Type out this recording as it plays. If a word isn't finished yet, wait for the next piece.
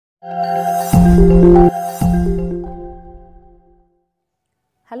Hello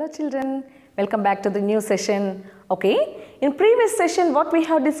children, welcome back to the new session. Okay, in previous session what we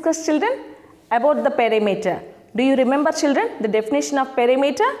have discussed children? About the perimeter. Do you remember children the definition of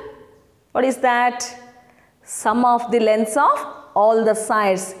perimeter? What is that? Sum of the lengths of all the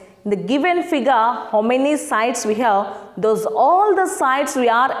sides. In the given figure, how many sides we have? Those all the sides we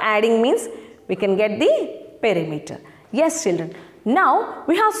are adding means we can get the perimeter. Yes children. Now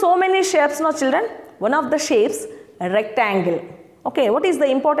we have so many shapes now children. One of the shapes, a rectangle. Okay, what is the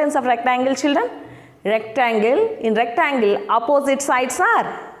importance of rectangle children? Rectangle, in rectangle opposite sides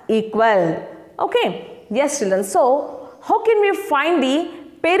are equal. Okay, yes children. So how can we find the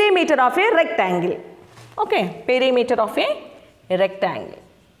perimeter of a rectangle? Okay, perimeter of a rectangle.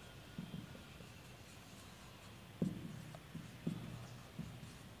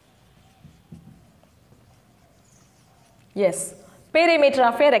 Yes, perimeter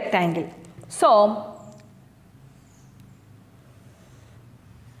of a rectangle. So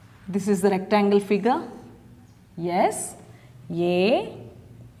this is the rectangle figure. Yes, A,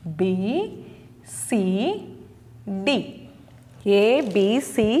 B, C, D. A, B,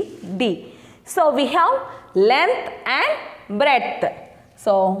 C, D. So we have length and breadth.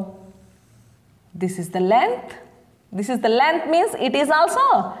 So this is the length. This is the length means it is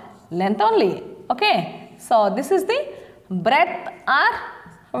also length only. Okay. So this is the breadth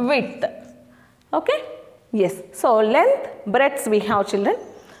or width. Okay. Yes. So length, breadth we have children.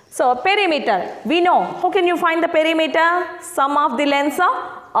 So perimeter, we know. How can you find the perimeter? Sum of the lengths of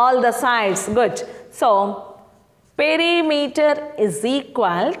all the sides. Good. So perimeter is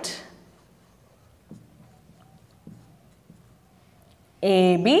equal to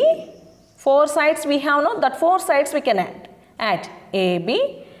AB. 4 sides we have, no? That 4 sides we can add. Add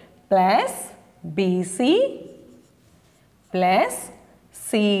AB plus BC plus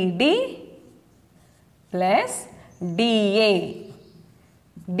CD plus DA.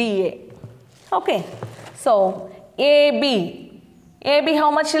 DA. Okay. So AB. AB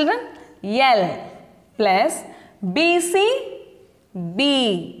how much children? L plus BC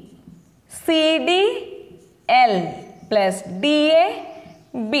B. CD L plus DA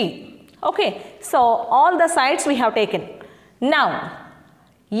B. Okay. So all the sides we have taken. Now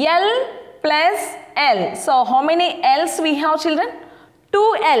L plus L. So how many L's we have children?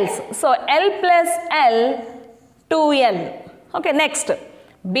 2 L's. So L plus L 2L. Okay. Next.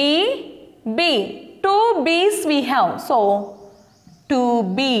 B, B, 2 B's we have. So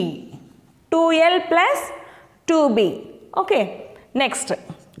 2B, 2L plus 2B. Okay. Next.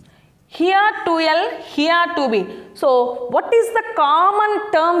 Here 2L, here 2B. So what is the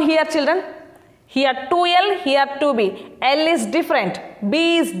common term here children? Here 2L, here 2B. L is different,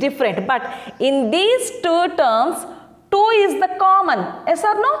 B is different. But in these two terms, 2 is the common. Yes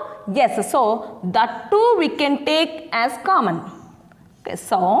or no? Yes. So that 2 we can take as common. Okay,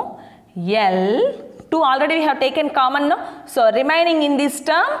 so L, 2 already we have taken common, no? So remaining in this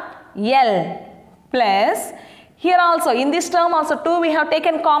term, L plus, here also in this term also 2 we have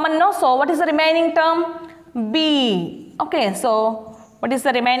taken common, no? So what is the remaining term? B. Okay, so what is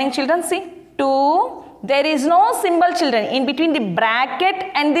the remaining children? See, 2, there is no symbol children in between the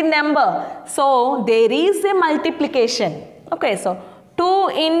bracket and the number. So there is a multiplication. Okay, so 2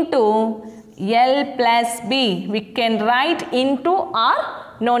 into L plus B we can write into or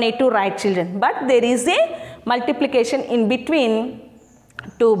no need to write children, but there is a multiplication in between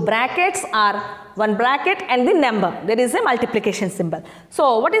 2 brackets or 1 bracket and the number. There is a multiplication symbol.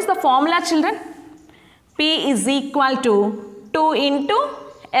 So what is the formula children? P is equal to 2 into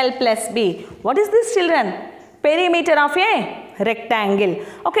L plus B. What is this children? Perimeter of a rectangle.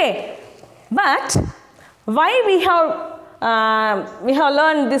 Okay, but why we have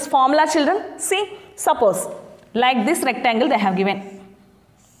learned this formula children? See, suppose like this rectangle they have given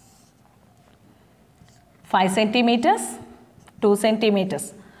 5 centimeters, 2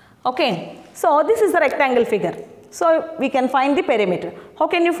 centimeters. Okay, so this is the rectangle figure. So we can find the perimeter. How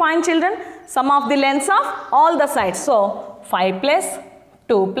can you find children? Sum of the lengths of all the sides. So 5 plus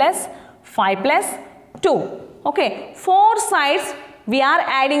 2 plus 5 plus 2. Okay, 4 sides we are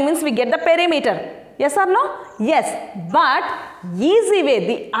adding means we get the perimeter. Yes or no? Yes, but easy way,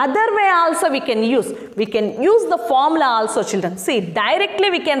 the other way also we can use. We can use the formula also children. See, directly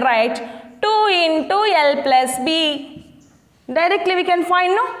we can write 2 into L plus B. Directly we can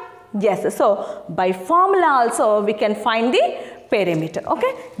find, no? Yes, so by formula also we can find the perimeter.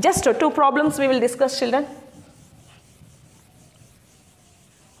 Okay, just 2 problems we will discuss children.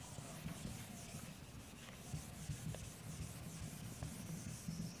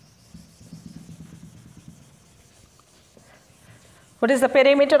 What is the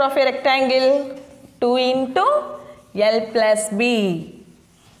perimeter of a rectangle? 2 into L plus B.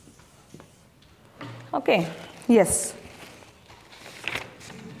 Okay, yes.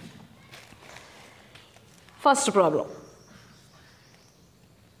 First problem.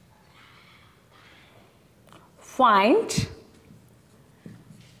 Find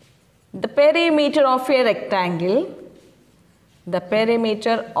the perimeter of a rectangle. The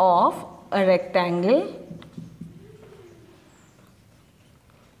perimeter of a rectangle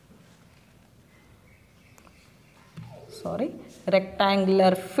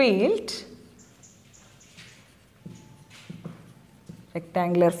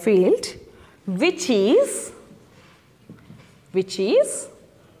rectangular field which is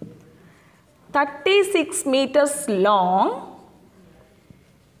 36 meters long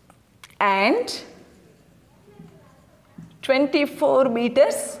and 24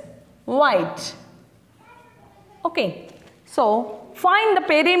 meters wide. Okay, so find the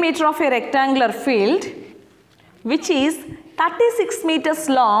perimeter of a rectangular field which is 36 meters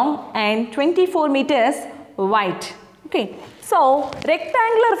long and 24 meters wide. Okay, so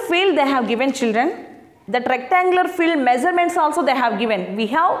rectangular field they have given, children. That rectangular field measurements also they have given. We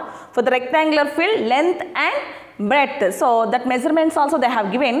have for the rectangular field length and breadth. So that measurements also they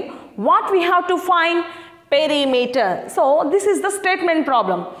have given. What we have to find? Perimeter. So this is the statement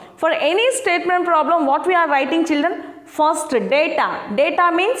problem. For any statement problem, what we are writing, children? First, data.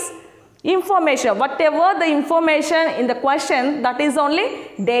 Data means information. Whatever the information in the question, that is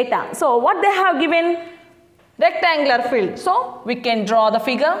only data. So what they have given? Rectangular field. So we can draw the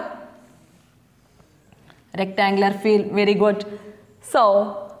figure. Rectangular field, very good.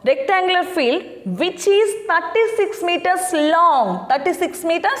 So rectangular field which is 36 meters long. 36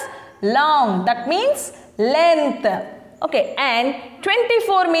 meters long. That means length. Okay, and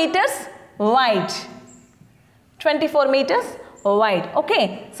 24 meters wide. 24 meters wide.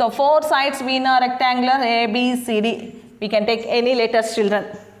 Okay, so 4 sides we know rectangular, A, B, C, D. We can take any letters, children.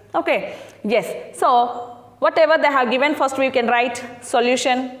 Okay, yes. So whatever they have given, first we can write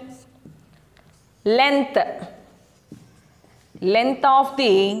solution. Length of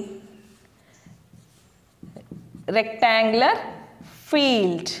the rectangular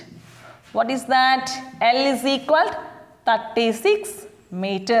field. What is that? L is equal to 36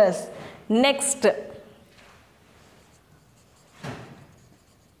 meters. Next,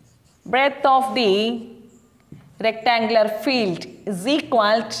 breadth of the rectangular field is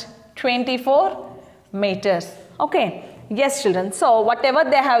equal to 24 meters. Okay. Yes, children. So whatever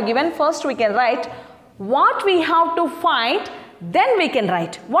they have given, first we can write what we have to find, then we can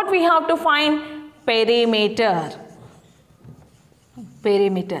write what we have to find. Perimeter.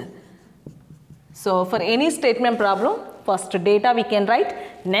 Perimeter. So for any statement problem, first data we can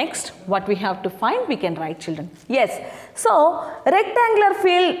write, next what we have to find we can write, children. Yes. So rectangular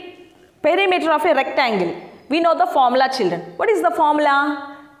field, perimeter of a rectangle. We know the formula, children. What is the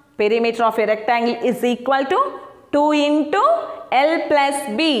formula? Perimeter of a rectangle is equal to 2 into L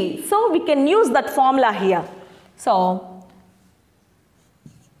plus B. So we can use that formula here. So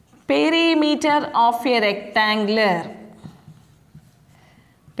perimeter of a rectangular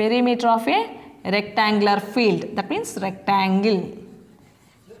field, that means rectangle,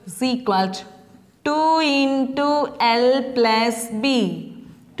 is equal to 2 into L plus B.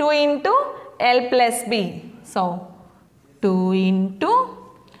 2 into L plus B. So 2 into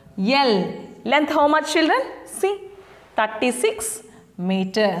L. Length how much, children? See, 36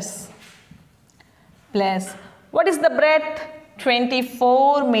 meters. Plus, what is the breadth?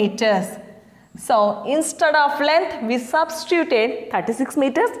 24 meters. So, instead of length, we substituted 36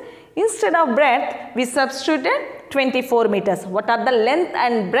 meters. Instead of breadth, we substituted 24 meters. What are the length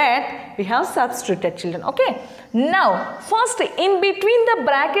and breadth? We have substituted, children. Okay. Now, first, in between the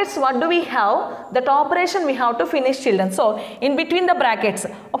brackets, what do we have? That operation we have to finish, children. So, in between the brackets.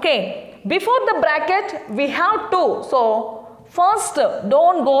 Okay. Before the bracket, we have 2. So, first,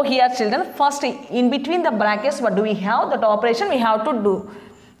 don't go here, children. First, in between the brackets, what do we have? That operation we have to do.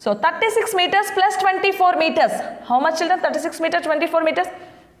 So, 36 meters plus 24 meters. How much, children? 36 meters, 24 meters?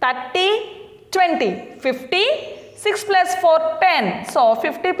 30, 20, 50, 6 plus 4, 10. So,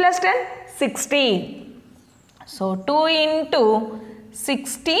 50 plus 10, 60. So, 2 into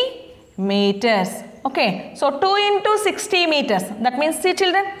 60 meters. Okay. So, 2 into 60 meters. That means, see,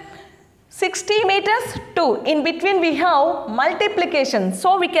 children, 60 meters, 2. In between we have multiplication.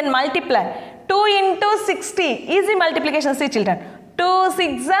 So, we can multiply. 2 into 60. Easy multiplication. See, children. 2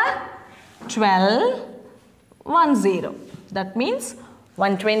 6 are 12. 1 0. That means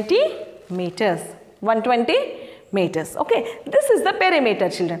 120 meters. 120 meters. Okay. This is the perimeter,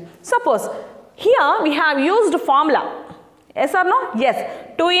 children. Suppose here we have used formula. Yes or no?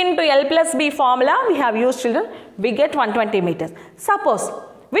 Yes. 2 into L plus B formula we have used, children. We get 120 meters. Suppose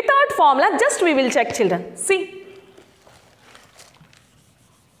without formula, just we will check, children. See.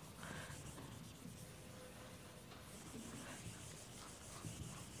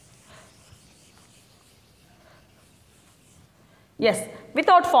 Yes,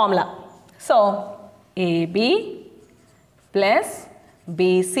 without formula. So, AB plus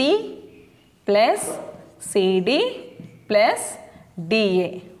BC plus CD plus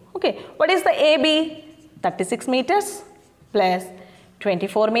DA. Okay, what is the AB? 36 meters plus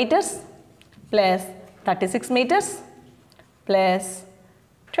 24 meters plus 36 meters plus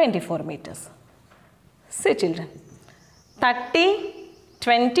 24 meters. See, children, 30,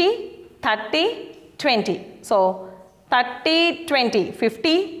 20, 30, 20. So, 30, 20,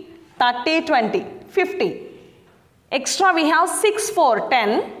 50, 30, 20, 50. Extra we have 6, 4,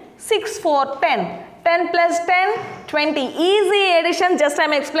 10, 6, 4, 10. 10 plus 10, 20. Easy addition, just I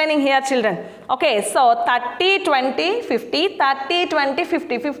am explaining here, children. Okay, so 30, 20, 50, 30, 20,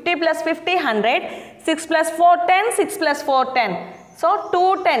 50. 50 plus 50, 100. 6 plus 4, 10, 6 plus 4, 10. So,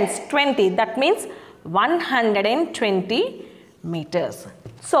 2 tens, 20. That means 120 meters.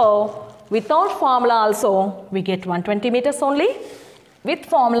 So, without formula also, we get 120 meters only. With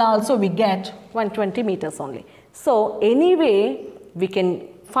formula also, we get 120 meters only. So, anyway, we can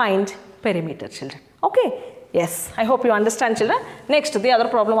find perimeter, children. Okay? Yes, I hope you understand, children. Next, the other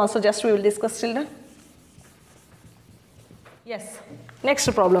problem also just we will discuss, children. Yes, next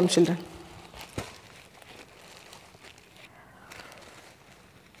problem, children.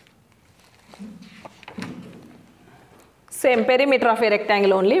 Same perimeter of a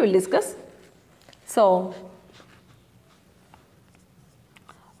rectangle only we will discuss. So,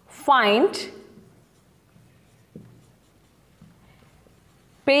 find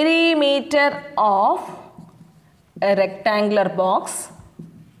perimeter of a rectangular box,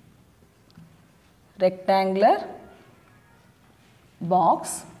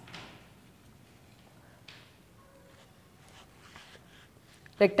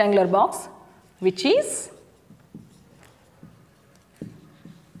 which is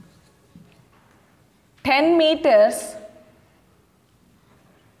 10 meters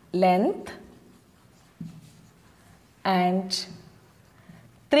length and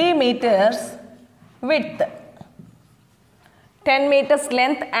 3 meters width. 10 meters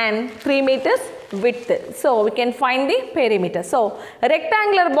length and 3 meters width. So, we can find the perimeter. So, a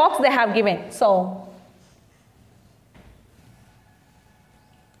rectangular box they have given. So,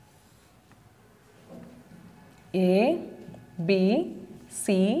 A, B,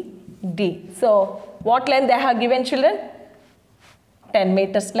 C, D. So, what length they have given, children? 10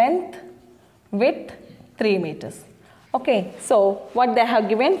 meters length, width 3 meters. Okay, so what they have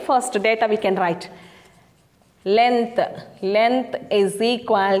given, first data we can write. Length is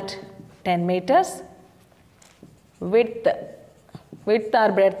equal to 10 meters. Width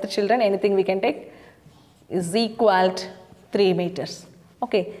or breadth, children, anything we can take, is equal to 3 meters.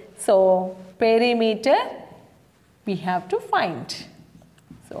 Okay, so perimeter we have to find.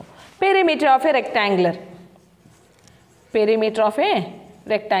 So, perimeter of a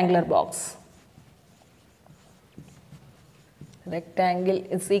rectangular box. Rectangle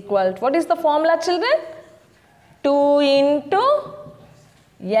is equal to, what is the formula, children? 2 into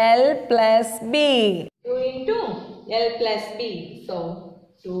L plus B. 2 into L plus B. So,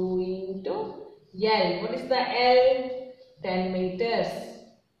 2 into L. What is the L? 10 meters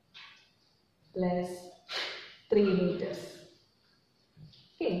plus 3 meters.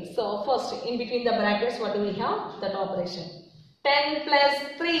 Okay, so first in between the brackets, what do we have? That operation. 10 plus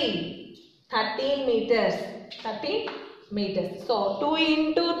 3, 13 meters. 13 meters. So, 2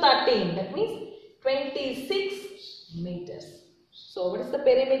 into 13, that means 26 meters. So, what is the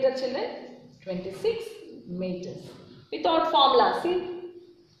perimeter, children? 26 meters. Without formula, see?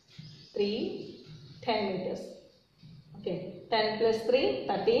 3, 10 meters. Okay, 10 plus 3,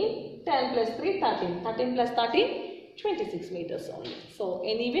 13. 10 plus 3, 13. 13 plus 13, 26 meters only. So,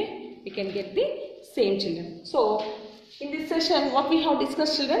 anyway, we can get the same, children. So, in this session, what we have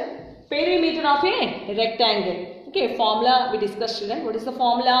discussed, children? Perimeter of a rectangle. Okay, formula we discussed, children. What is the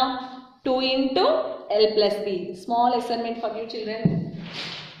formula? 2 into L plus B. Small assignment for you, children.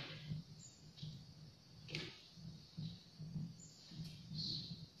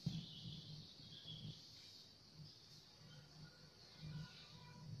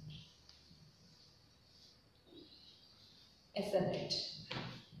 Assignment.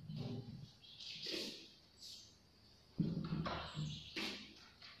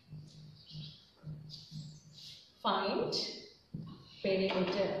 Find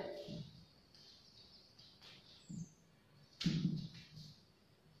perimeter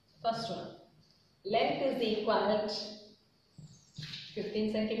First one, length is equal to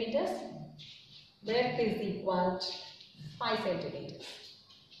 15 centimeters, breadth is equal to 5 centimeters.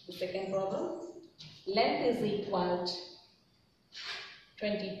 The second problem, length is equal to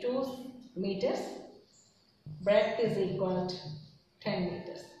 22 meters, breadth is equal to 10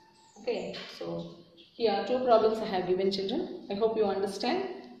 meters. Okay, so here are two problems I have given, children. I hope you understand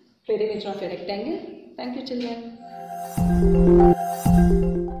perimeter of a rectangle. Thank you, children.